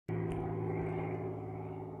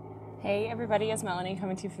Hey everybody, it's Melanie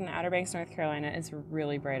coming to you from the Outer Banks, North Carolina. It's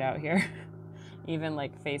really bright out here. Even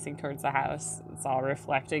like facing towards the house, it's all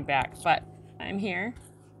reflecting back. But I'm here.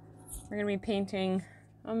 We're going to be painting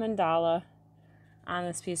a mandala on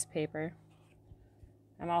this piece of paper.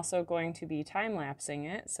 I'm also going to be time-lapsing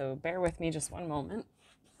it, so bear with me just one moment.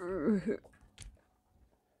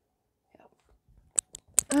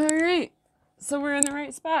 Alright, so we're in the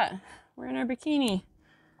right spot. We're in our bikini.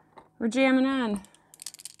 We're jamming on.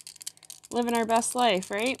 Living our best life,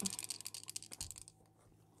 right?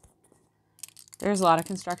 There's a lot of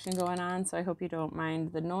construction going on, so I hope you don't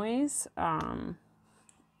mind the noise. I'm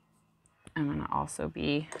going to also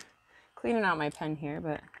be cleaning out my pen here,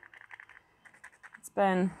 but it's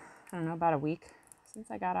been, I don't know, about a week since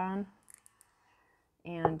I got on.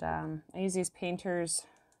 And I use these painter's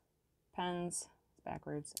pens, it's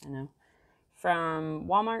backwards, I know, from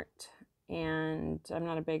Walmart. And I'm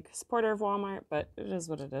not a big supporter of Walmart, but it is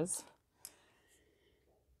what it is.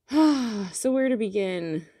 So where to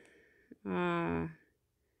begin?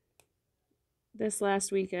 This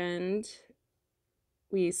last weekend,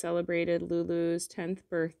 we celebrated Lulu's 10th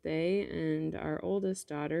birthday, and our oldest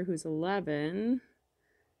daughter, who's 11,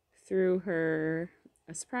 threw her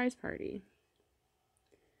a surprise party.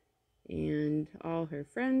 And all her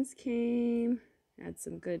friends came, had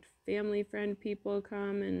some good family friend people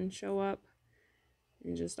come and show up,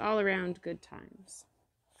 and just all around good times.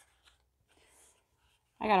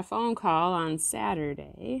 I got a phone call on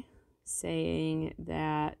Saturday saying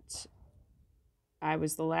that I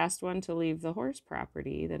was the last one to leave the horse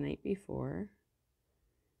property the night before.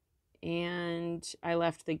 And I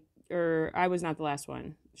was not the last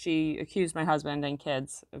one. She accused my husband and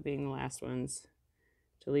kids of being the last ones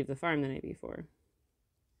to leave the farm the night before.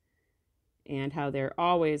 And how they're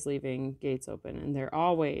always leaving gates open and they're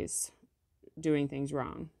always doing things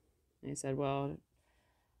wrong. And I said, well,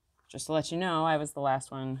 just to let you know, I was the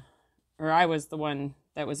last one, or I was the one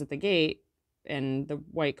that was at the gate and the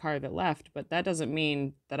white car that left, but that doesn't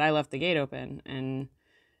mean that I left the gate open. And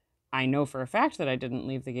I know for a fact that I didn't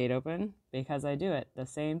leave the gate open because I do it the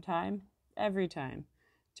same time, every time,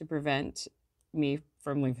 to prevent me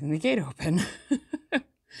from leaving the gate open.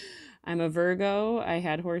 I'm a Virgo. I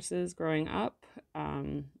had horses growing up.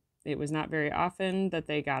 It was not very often that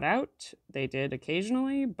they got out. They did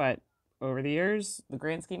occasionally, but over the years, the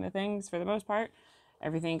grand scheme of things, for the most part,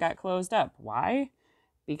 everything got closed up. Why?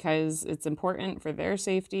 Because it's important for their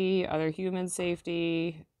safety, other humans'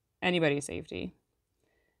 safety, anybody's safety.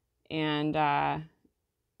 And I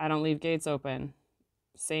don't leave gates open.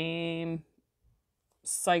 Same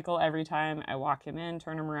cycle every time. I walk him in,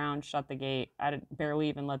 turn him around, shut the gate. I barely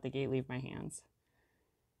even let the gate leave my hands.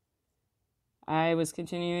 I was then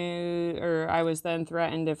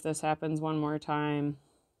threatened if this happens one more time.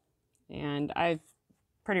 And I've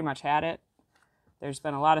pretty much had it. There's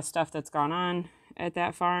been a lot of stuff that's gone on at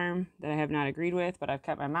that farm that I have not agreed with, but I've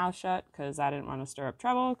kept my mouth shut because I didn't want to stir up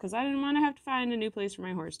trouble, because I didn't want to have to find a new place for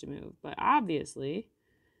my horse to move. But obviously,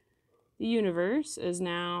 the universe is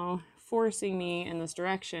now forcing me in this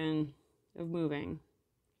direction of moving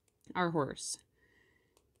our horse.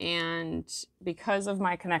 And because of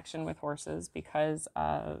my connection with horses, because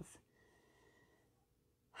of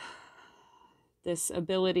this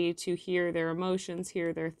ability to hear their emotions,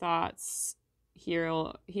 hear their thoughts, hear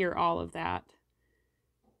all of that,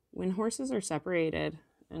 when horses are separated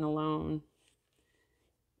and alone,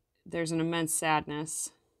 there's an immense sadness.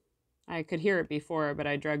 I could hear it before, but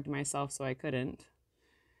I drugged myself so I couldn't.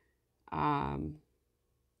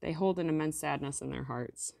 They hold an immense sadness in their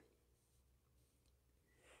hearts.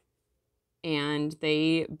 And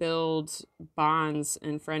they build bonds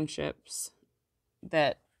and friendships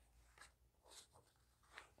that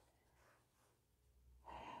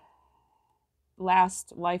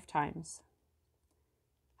last lifetimes.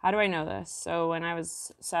 How do I know this? So when I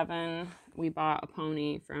was 7, we bought a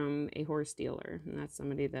pony from a horse dealer. And that's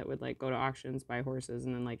somebody that would like go to auctions, buy horses,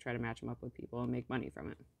 and then like try to match them up with people and make money from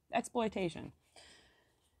it. Exploitation.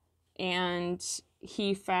 And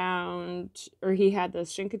he had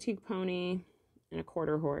this Chincoteague pony and a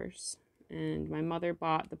quarter horse. And my mother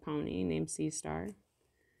bought the pony named Sea Star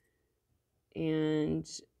and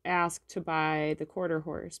asked to buy the quarter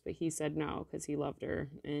horse, but he said no because he loved her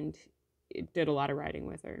and did a lot of riding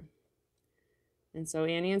with her. And so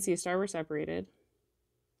Annie and Sea Star were separated.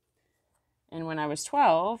 And when I was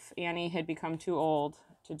 12, Annie had become too old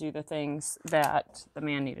to do the things that the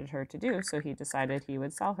man needed her to do, so he decided he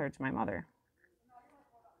would sell her to my mother.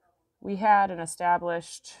 We had an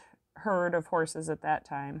established herd of horses at that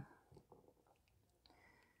time.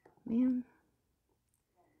 We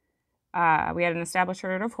had an established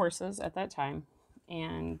herd of horses at that time,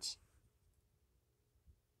 and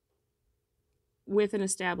with an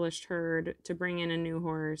established herd, to bring in a new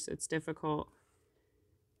horse, it's difficult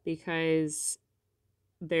because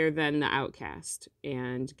they're then the outcast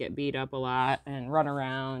and get beat up a lot and run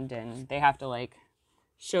around, and they have to like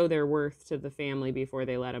show their worth to the family before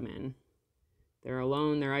they let them in. They're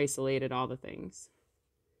alone, they're isolated, all the things.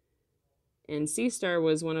 And Sea Star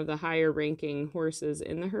was one of the higher ranking horses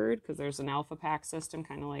in the herd because there's an alpha pack system,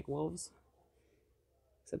 kind of like wolves,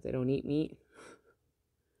 except they don't eat meat.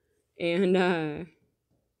 And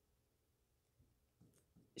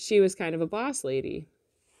she was kind of a boss lady.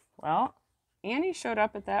 Well, Annie showed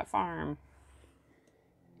up at that farm,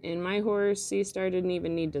 and my horse, Sea Star, didn't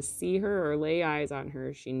even need to see her or lay eyes on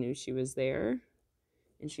her. She knew she was there,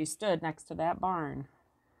 and she stood next to that barn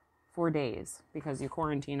for days because you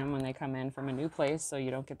quarantine them when they come in from a new place so you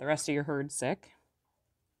don't get the rest of your herd sick.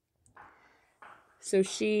 So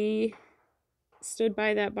she stood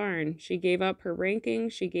by that barn. She gave up her ranking,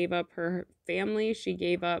 she gave up her family, she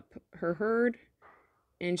gave up her herd,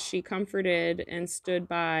 and she comforted and stood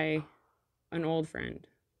by an old friend.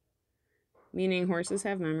 Meaning horses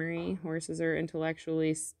have memory, horses are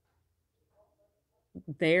intellectually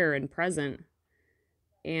there and present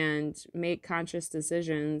and make conscious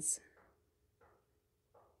decisions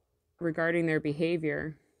regarding their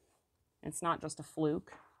behavior. It's not just a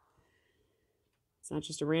fluke. It's not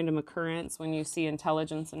just a random occurrence when you see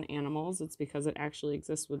intelligence in animals. It's because it actually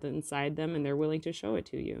exists within inside them, and they're willing to show it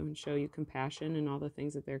to you and show you compassion and all the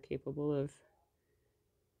things that they're capable of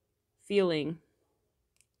feeling.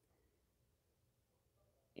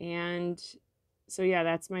 And so, yeah,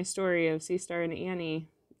 that's my story of Sea Star and Annie.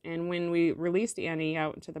 And when we released Annie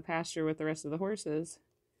out into the pasture with the rest of the horses,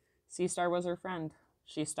 Sea Star was her friend.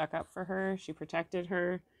 She stuck up for her. She protected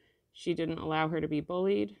her. She didn't allow her to be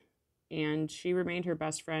bullied. And she remained her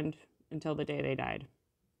best friend until the day they died.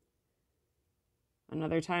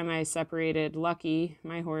 Another time I separated Lucky,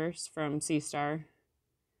 my horse, from Sea Star.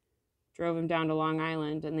 Drove him down to Long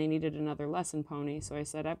Island, and they needed another lesson pony. So I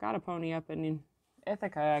said, I've got a pony up in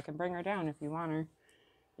Ithaca. I can bring her down if you want her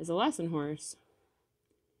as a lesson horse.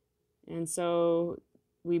 And so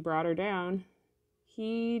we brought her down.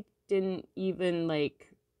 He didn't even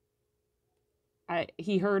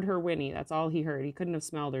he heard her whinny. That's all he heard. He couldn't have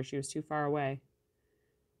smelled her. She was too far away.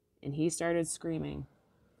 And he started screaming.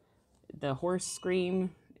 The horse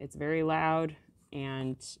scream, it's very loud,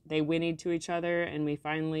 and they whinnied to each other, and we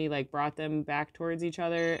finally brought them back towards each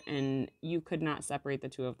other, and you could not separate the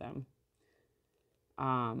two of them.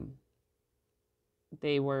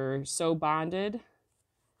 They were so bonded,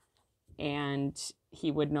 and he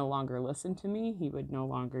would no longer listen to me. He would no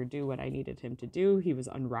longer do what I needed him to do. He was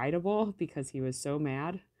unrideable because he was so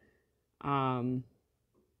mad.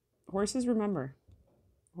 Horses remember.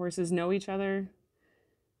 Horses know each other.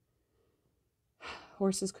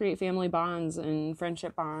 Horses create family bonds and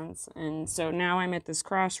friendship bonds. And so now I'm at this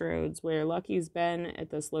crossroads where Lucky's been at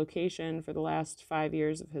this location for the last 5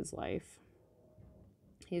 years of his life.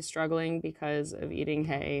 He's struggling because of eating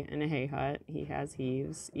hay in a hay hut. He has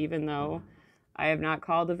heaves, even though I have not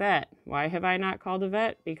called a vet. Why have I not called a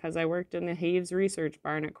vet? Because I worked in the heaves research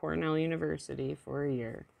barn at Cornell University for a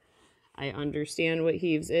year. I understand what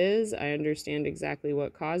heaves is. I understand exactly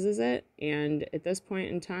what causes it. And at this point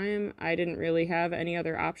in time, I didn't really have any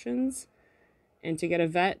other options. And to get a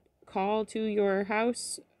vet call to your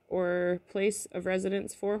house or place of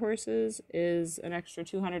residence for horses is an extra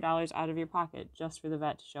 $200 out of your pocket just for the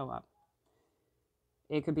vet to show up.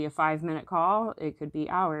 It could be a 5-minute call. It could be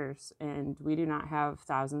hours. And we do not have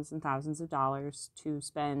thousands and thousands of dollars to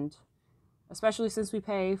spend, especially since we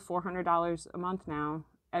pay $400 a month now,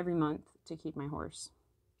 every month, to keep my horse.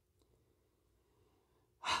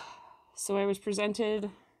 So I was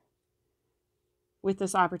presented with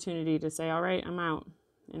this opportunity to say, all right, I'm out.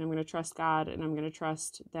 And I'm going to trust God, and I'm going to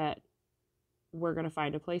trust that we're going to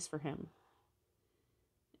find a place for him.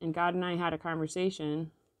 And God and I had a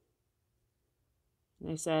conversation.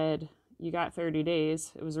 And I said, you got 30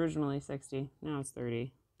 days. It was originally 60. Now it's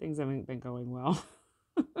 30. Things haven't been going well.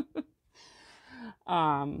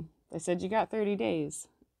 I said, you got 30 days.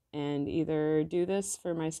 And either do this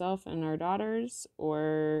for myself and our daughters,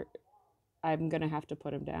 or I'm going to have to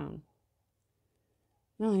put him down.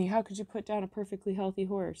 Melanie, how could you put down a perfectly healthy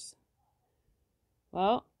horse?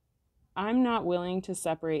 Well, I'm not willing to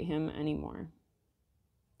separate him anymore.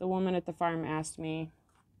 The woman at the farm asked me,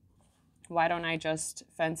 why don't I just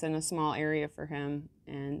fence in a small area for him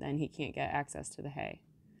and then he can't get access to the hay?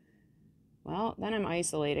 Well, then I'm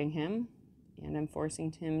isolating him and I'm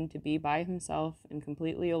forcing him to be by himself and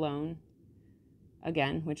completely alone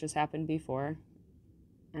again, which has happened before.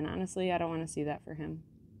 And honestly, I don't want to see that for him.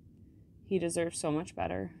 He deserves so much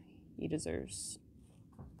better. He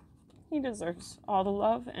deserves all the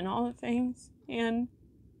love and all the things. And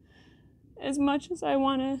as much as I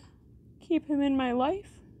want to keep him in my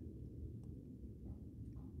life,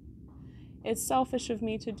 it's selfish of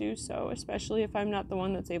me to do so, especially if I'm not the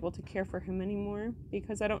one that's able to care for him anymore,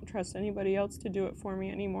 because I don't trust anybody else to do it for me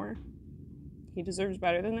anymore. He deserves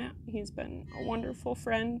better than that. He's been a wonderful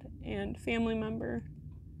friend and family member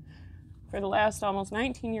for the last almost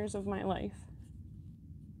 19 years of my life.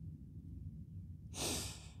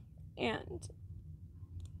 And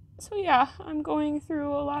so yeah, I'm going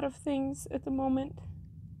through a lot of things at the moment.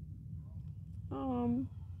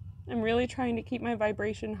 I'm really trying to keep my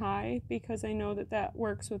vibration high because I know that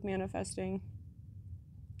works with manifesting.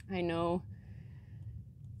 I know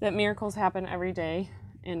that miracles happen every day,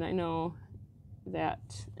 and I know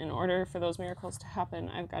that in order for those miracles to happen,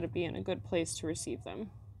 I've got to be in a good place to receive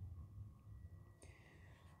them.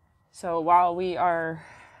 So while we are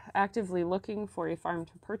actively looking for a farm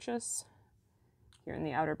to purchase here in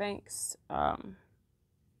the Outer Banks,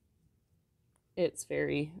 it's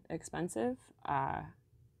very expensive.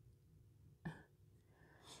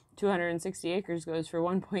 260 acres goes for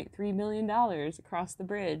 $1.3 million across the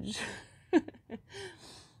bridge.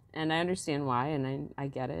 And I understand why, and I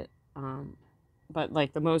get it. But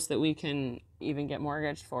like the most that we can even get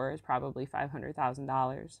mortgaged for is probably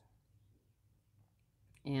 $500,000.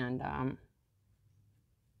 And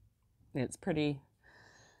it's pretty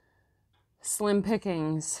slim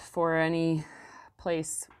pickings for any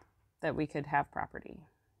place that we could have property.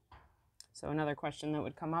 So another question that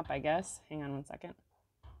would come up, I guess. Hang on one second.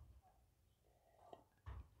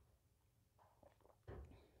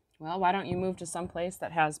 Well, why don't you move to some place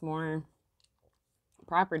that has more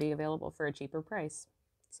property available for a cheaper price?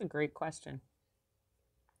 It's a great question.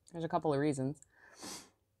 There's a couple of reasons.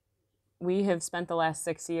 We have spent the last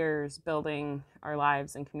 6 years building our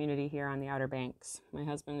lives and community here on the Outer Banks. My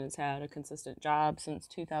husband has had a consistent job since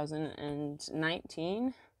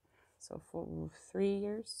 2019, so for 3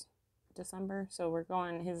 years, December. So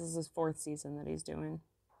his is his 4th season that he's doing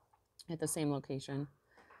at the same location.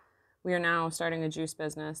 We are now starting a juice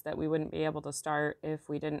business that we wouldn't be able to start if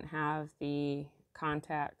we didn't have the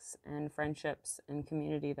contacts and friendships and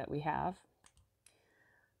community that we have.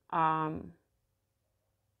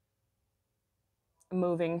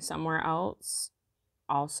 Moving somewhere else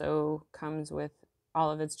also comes with all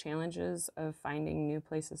of its challenges of finding new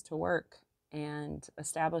places to work and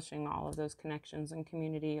establishing all of those connections and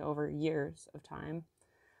community over years of time.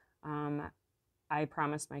 I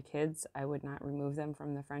promised my kids I would not remove them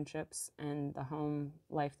from the friendships and the home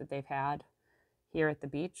life that they've had here at the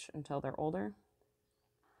beach until they're older.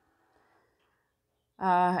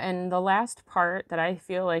 And the last part that I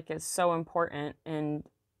feel like is so important, and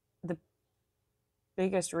the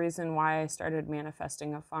biggest reason why I started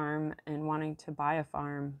manifesting a farm and wanting to buy a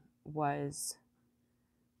farm, was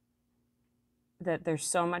that there's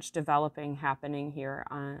so much developing happening here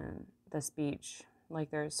on this beach, like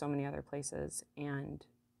there's so many other places, and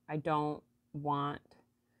I don't want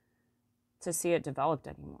to see it developed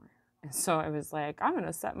anymore. And so I was like, I'm going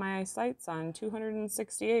to set my sights on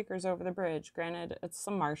 260 acres over the bridge. Granted, it's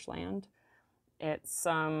some marshland. It's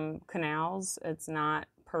some canals. It's not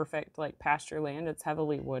perfect like pasture land. It's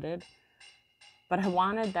heavily wooded. But I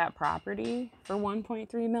wanted that property for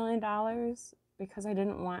 $1.3 million because I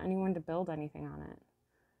didn't want anyone to build anything on it.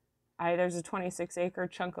 There's a 26-acre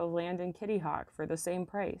chunk of land in Kitty Hawk for the same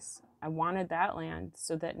price. I wanted that land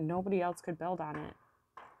so that nobody else could build on it.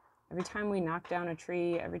 Every time we knock down a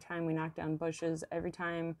tree, every time we knock down bushes, every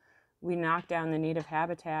time we knock down the native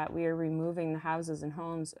habitat, we are removing the houses and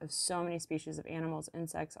homes of so many species of animals,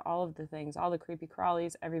 insects, all of the things, all the creepy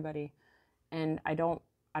crawlies, everybody. And I don't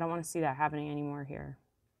want to see that happening anymore here.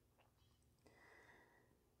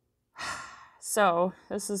 So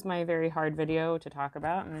this is my very hard video to talk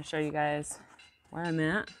about. I'm going to show you guys where I'm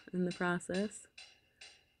at in the process.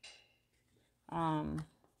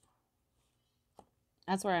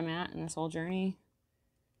 That's where I'm at in this whole journey.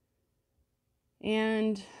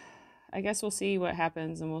 And I guess we'll see what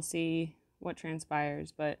happens and we'll see what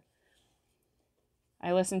transpires. But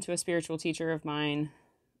I listened to a spiritual teacher of mine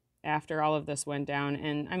after all of this went down.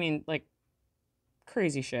 And I mean, like,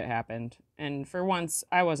 crazy shit happened. And for once,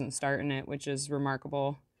 I wasn't starting it, which is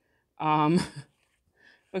remarkable. But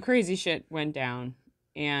crazy shit went down.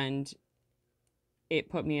 And it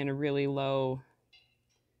put me in a really low,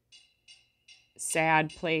 sad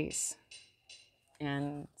place.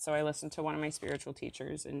 And so I listened to one of my spiritual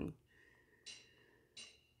teachers, and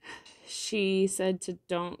she said to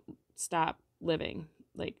don't stop living.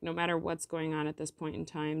 Like, no matter what's going on at this point in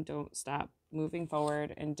time, don't stop moving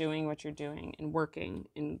forward and doing what you're doing and working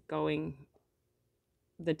and going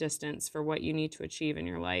the distance for what you need to achieve in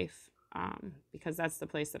your life, because that's the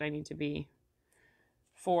place that I need to be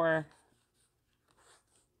for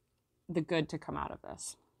the good to come out of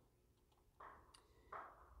this.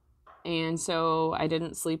 And so I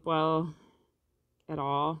didn't sleep well at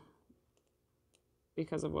all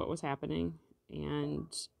because of what was happening, and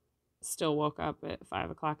still woke up at 5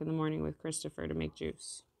 o'clock in the morning with Christopher to make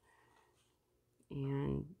juice.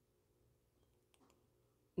 And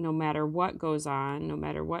no matter what goes on, no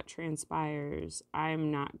matter what transpires,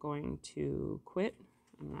 I'm not going to quit.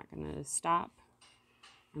 I'm not going to stop.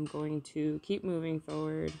 I'm going to keep moving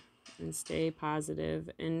forward and stay positive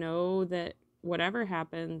and know that whatever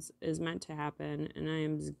happens is meant to happen, and I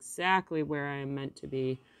am exactly where I am meant to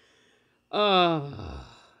be. Oh,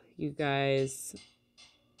 you guys,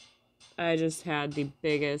 I just had the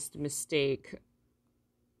biggest mistake.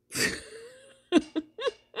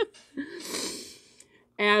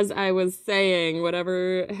 As I was saying,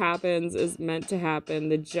 whatever happens is meant to happen.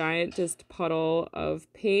 The giantest puddle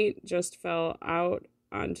of paint just fell out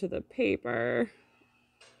onto the paper.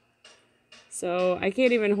 So I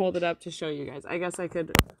can't even hold it up to show you guys. I guess I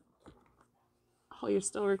could. Oh, you're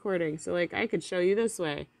still recording. So, like, I could show you this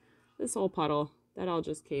way. This whole puddle, that all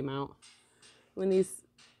just came out. When these,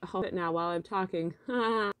 hold it now while I'm talking.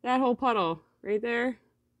 That whole puddle right there.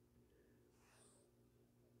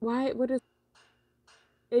 Why, what is,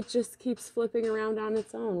 it just keeps flipping around on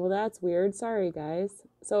its own. Well, that's weird. Sorry, guys.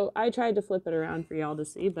 So I tried to flip it around for y'all to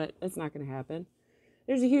see, but it's not going to happen.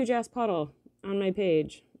 There's a huge ass puddle on my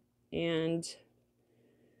page. And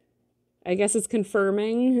I guess it's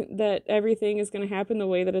confirming that everything is going to happen the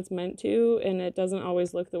way that it's meant to, and it doesn't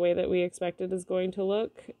always look the way that we expect it is going to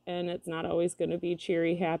look, and it's not always going to be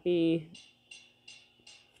cheery, happy,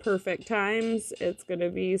 perfect times. It's going to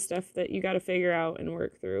be stuff that you got to figure out and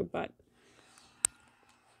work through, but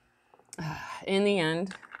in the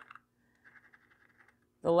end,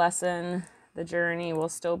 the lesson, the journey will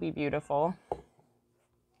still be beautiful,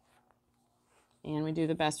 and we do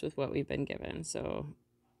the best with what we've been given. So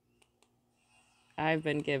I've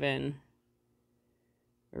been given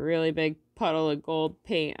a really big puddle of gold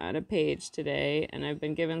paint on a page today, and I've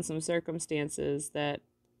been given some circumstances that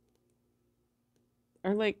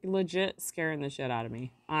are, like, legit scaring the shit out of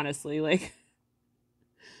me, honestly, like,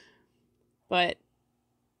 but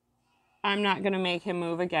I'm not going to make him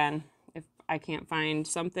move again. If I can't find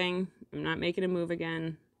something, I'm not making him move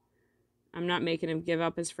again. I'm not making him give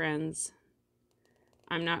up his friends.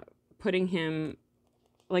 I'm not putting him,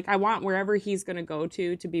 like, I want wherever he's going to go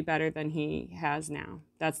to be better than he has now.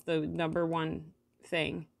 That's the number one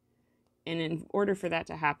thing. And in order for that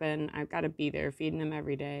to happen, I've got to be there feeding him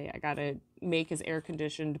every day. I got to make his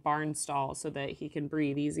air-conditioned barn stall so that he can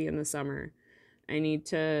breathe easy in the summer. I need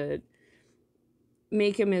to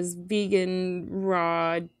make him his vegan,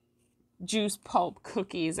 raw juice pulp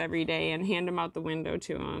cookies every day and hand them out the window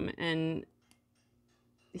to him, and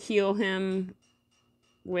heal him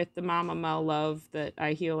with the Mama Mel love that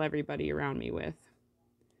I heal everybody around me with.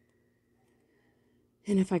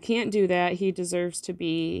 And if I can't do that, he deserves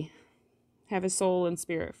to have his soul and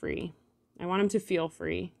spirit free. I want him to feel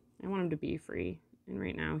free. I want him to be free. And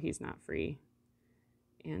right now he's not free.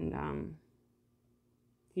 And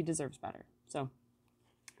he deserves better. So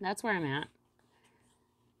that's where I'm at.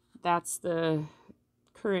 That's the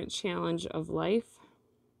current challenge of life.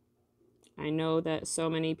 I know that so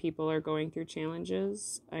many people are going through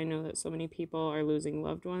challenges. I know that so many people are losing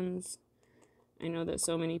loved ones. I know that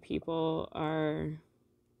so many people are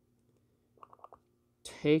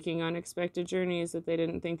taking unexpected journeys that they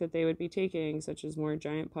didn't think that they would be taking, such as more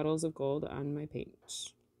giant puddles of gold on my paint,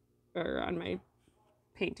 or on my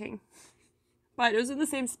painting. But it was in the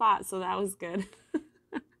same spot, so that was good.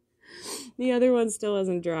 The other one still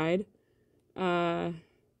hasn't dried. I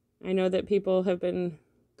know that people have been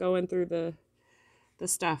going through the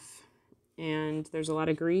stuff, and there's a lot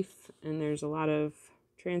of grief, and there's a lot of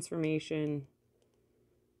transformation.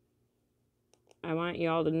 I want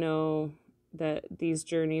y'all to know that these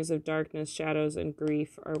journeys of darkness, shadows, and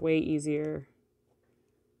grief are way easier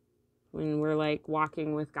when we're, like,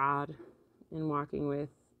 walking with God and walking with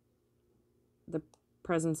the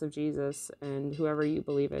presence of Jesus and whoever you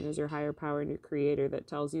believe in is your higher power and your creator that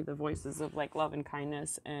tells you the voices of, like, love and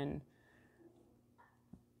kindness and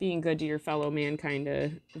being good to your fellow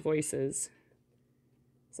mankind voices.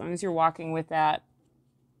 As long as you're walking with that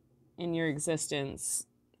in your existence,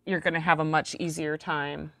 you're going to have a much easier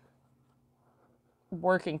time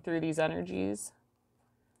working through these energies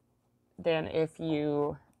than if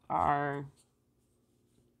you are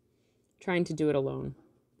trying to do it alone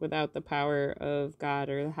without the power of God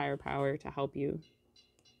or the higher power to help you.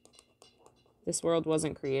 This world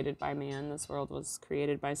wasn't created by man. This world was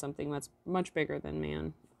created by something that's much bigger than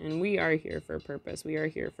man. And we are here for a purpose. We are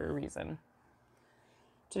here for a reason.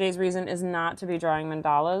 Today's reason is not to be drawing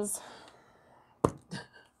mandalas.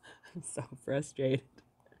 I'm so frustrated.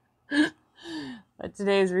 But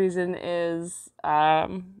today's reason is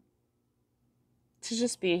to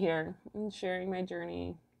just be here and sharing my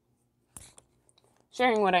journey.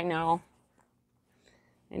 Sharing what I know.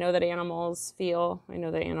 I know that animals feel. I know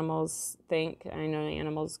that animals think. I know that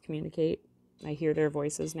animals communicate. I hear their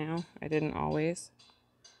voices now. I didn't always.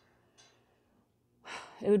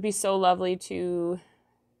 It would be so lovely to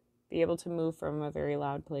be able to move from a very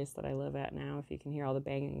loud place that I live at now, if you can hear all the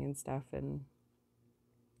banging and stuff, and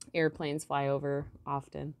airplanes fly over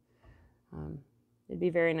often. It'd be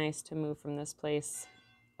very nice to move from this place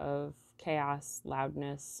of chaos,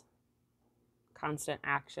 loudness, constant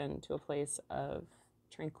action to a place of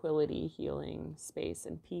tranquility, healing, space,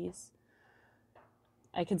 and peace.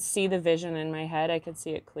 I could see the vision in my head. I could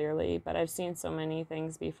see it clearly, but I've seen so many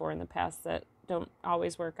things before in the past that don't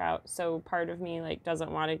always work out. So part of me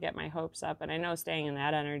doesn't want to get my hopes up, and I know staying in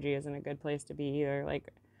that energy isn't a good place to be either.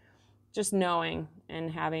 Just knowing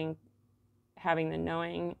and having the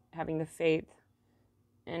knowing, having the faith,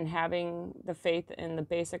 and having the faith in the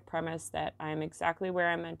basic premise that I'm exactly where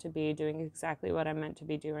I'm meant to be, doing exactly what I'm meant to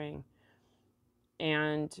be doing.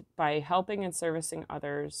 And by helping and servicing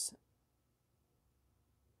others,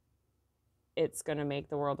 it's going to make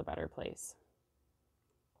the world a better place.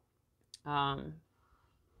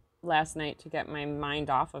 Last night, to get my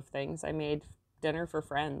mind off of things, I made dinner for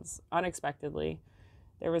friends, unexpectedly.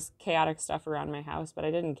 There was chaotic stuff around my house, but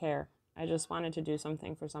I didn't care. I just wanted to do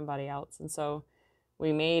something for somebody else. And so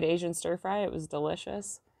we made Asian stir fry. It was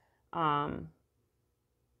delicious.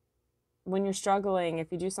 When you're struggling,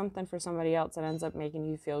 if you do something for somebody else, it ends up making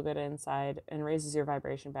you feel good inside and raises your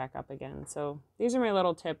vibration back up again. So these are my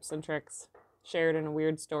little tips and tricks shared in a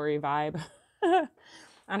weird story vibe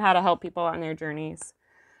on how to help people on their journeys.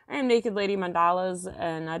 I am Naked Lady Mandalas,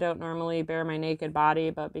 and I don't normally bare my naked body,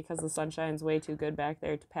 but because the sunshine's way too good back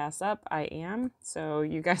there to pass up, I am. So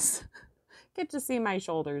you guys get to see my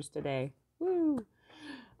shoulders today. Woo!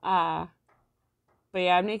 But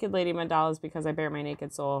yeah, I'm Naked Lady Mandalas because I bare my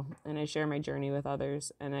naked soul, and I share my journey with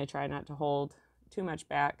others, and I try not to hold too much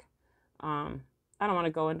back. I don't want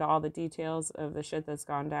to go into all the details of the shit that's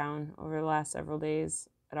gone down over the last several days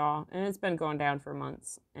at all, and it's been going down for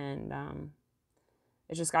months, and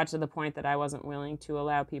it just got to the point that I wasn't willing to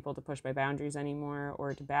allow people to push my boundaries anymore,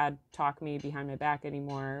 or to bad talk me behind my back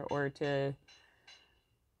anymore, or to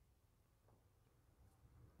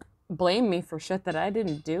blame me for shit that I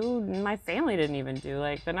didn't do, my family didn't even do.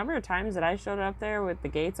 The number of times that I showed up there with the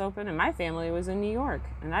gates open, and my family was in New York,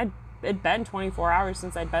 and it'd been 24 hours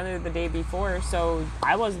since I'd been there the day before, so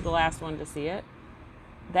I wasn't the last one to see it.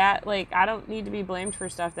 That, I don't need to be blamed for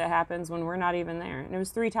stuff that happens when we're not even there. And it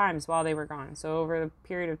was 3 times while they were gone. So over the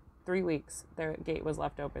period of 3 weeks, their gate was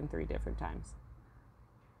left open 3 different times.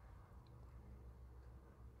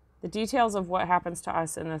 The details of what happens to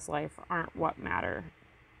us in this life aren't what matter.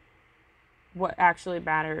 What actually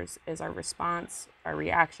matters is our response, our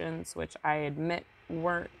reactions, which I admit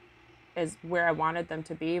weren't as where I wanted them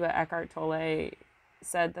to be. But Eckhart Tolle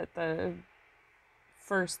said that the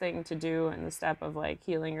first thing to do in the step of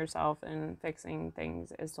healing yourself and fixing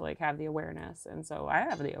things is to have the awareness. And so I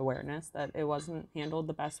have the awareness that it wasn't handled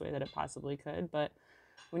the best way that it possibly could. But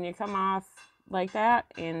when you come off like that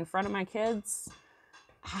in front of my kids,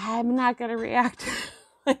 I'm not going to react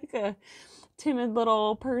like a timid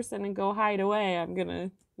little person and go hide away. I'm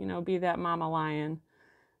going to, be that mama lion.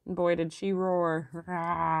 And boy, did she roar.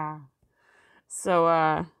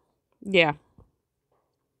 So, yeah.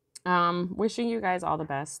 Wishing you guys all the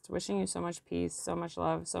best. Wishing you so much peace, so much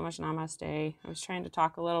love, so much namaste. I was trying to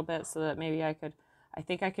talk a little bit so that maybe I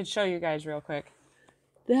think I could show you guys real quick.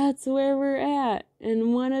 That's where we're at.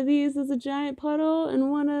 And one of these is a giant puddle,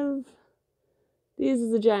 and one of these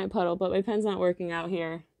is a giant puddle, but my pen's not working out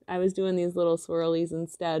here. I was doing these little swirlies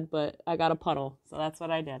instead, but I got a puddle, so that's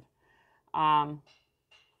what I did.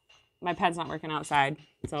 My pen's not working outside,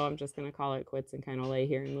 so I'm just going to call it quits and kind of lay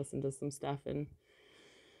here and listen to some stuff and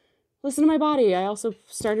listen to my body. I also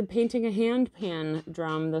started painting a handpan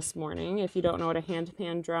drum this morning. If you don't know what a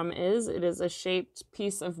handpan drum is, it is a shaped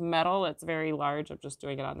piece of metal that's very large. I'm just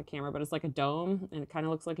doing it on the camera, but it's like a dome, and it kind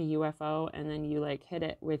of looks like a UFO, and then you hit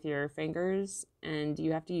it with your fingers, and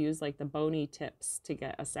you have to use the bony tips to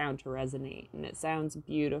get a sound to resonate, and it sounds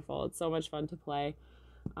beautiful. It's so much fun to play.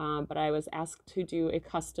 But I was asked to do a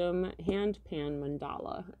custom hand pan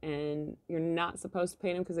mandala, and you're not supposed to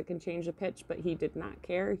paint him because it can change the pitch, but he did not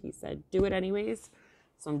care. He said, do it anyways.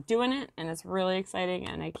 So I'm doing it, and it's really exciting,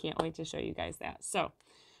 and I can't wait to show you guys that. So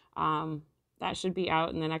that should be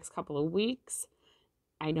out in the next couple of weeks.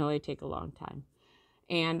 I know they take a long time.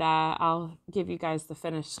 And I'll give you guys the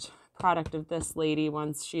finished product of this lady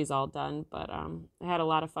once she's all done. But I had a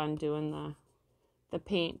lot of fun doing the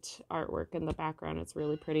paint artwork in the background. It's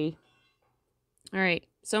really pretty. All right.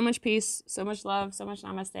 So much peace, so much love, so much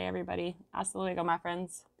namaste, everybody. Hasta luego, my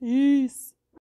friends. Peace.